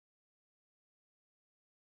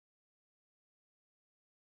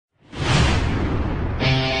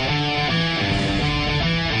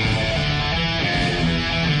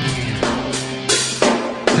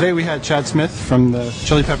Today we had Chad Smith from the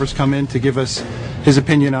Chili Peppers come in to give us his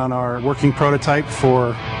opinion on our working prototype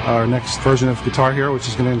for our next version of Guitar Hero, which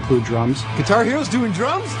is going to include drums. Guitar Hero's doing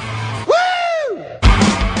drums? Woo!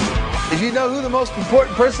 You know who the most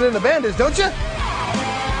important person in the band is, don't you?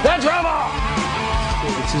 The drummer!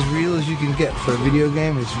 It's as real as you can get for a video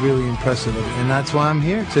game. It's really impressive, and that's why I'm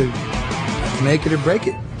here, to make it or break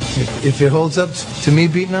it. If it holds up to me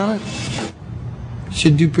beating on it, it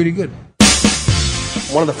should do pretty good.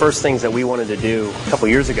 One of the first things that we wanted to do a couple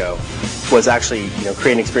years ago was actually,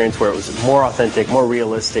 create an experience where it was more authentic, more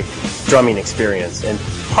realistic drumming experience. And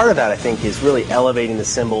part of that, I think, is really elevating the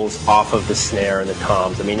cymbals off of the snare and the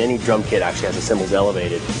toms. I mean, any drum kit actually has the cymbals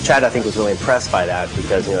elevated. Chad, I think, was really impressed by that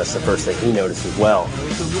because, that's the first thing he noticed as well.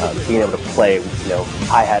 Being able to play,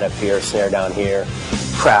 hi-hat up here, snare down here,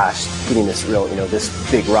 crash, getting this real,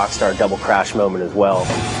 this big rock star double crash moment as well.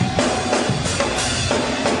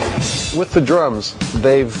 With the drums,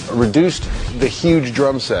 they've reduced the huge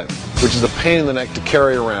drum set, which is a pain in the neck to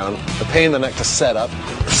carry around, a pain in the neck to set up,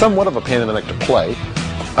 somewhat of a pain in the neck to play.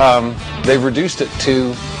 They've reduced it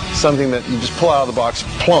to something that you just pull out of the box,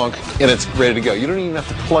 plonk, and it's ready to go. You don't even have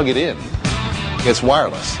to plug it in. It's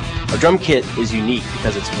wireless. Our drum kit is unique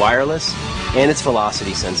because it's wireless and it's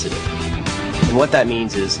velocity sensitive. And what that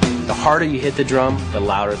means is the harder you hit the drum, the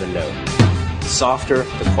louder the note. The softer,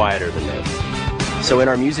 the quieter the note. So in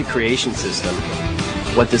our music creation system,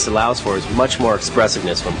 what this allows for is much more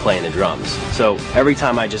expressiveness when playing the drums. So every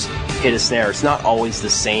time I just hit a snare, it's not always the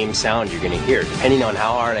same sound you're going to hear. Depending on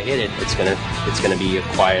how hard I hit it, it's gonna be a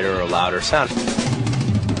quieter or louder sound.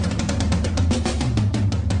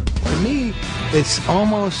 To me, it's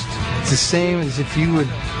almost the same as if you would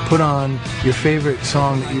put on your favorite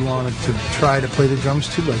song that you wanted to try to play the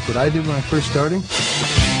drums to, like what I did when I first started.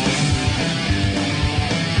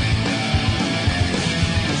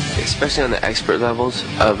 Especially on the expert levels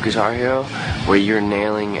of Guitar Hero, where you're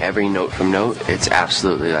nailing every note from note, it's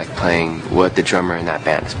absolutely like playing what the drummer in that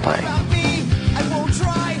band is playing.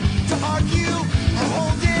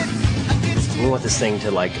 We want this thing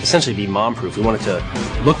to essentially be mom-proof. We want it to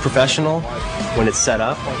look professional when it's set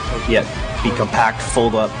up, yet be compact,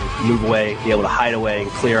 fold up, move away, be able to hide away and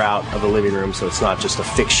clear out of the living room so it's not just a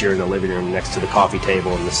fixture in the living room next to the coffee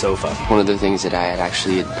table and the sofa. One of the things that I had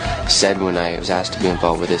actually said when I was asked to be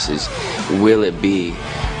involved with this is, will it be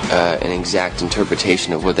an exact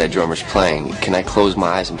interpretation of what that drummer's playing? Can I close my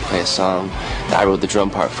eyes and play a song that I wrote the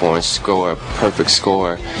drum part for and score a perfect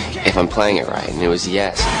score if I'm playing it right? And it was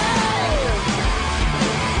yes.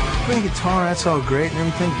 Playing guitar, that's all great and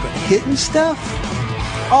everything, but hitting stuff?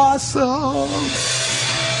 Awesome!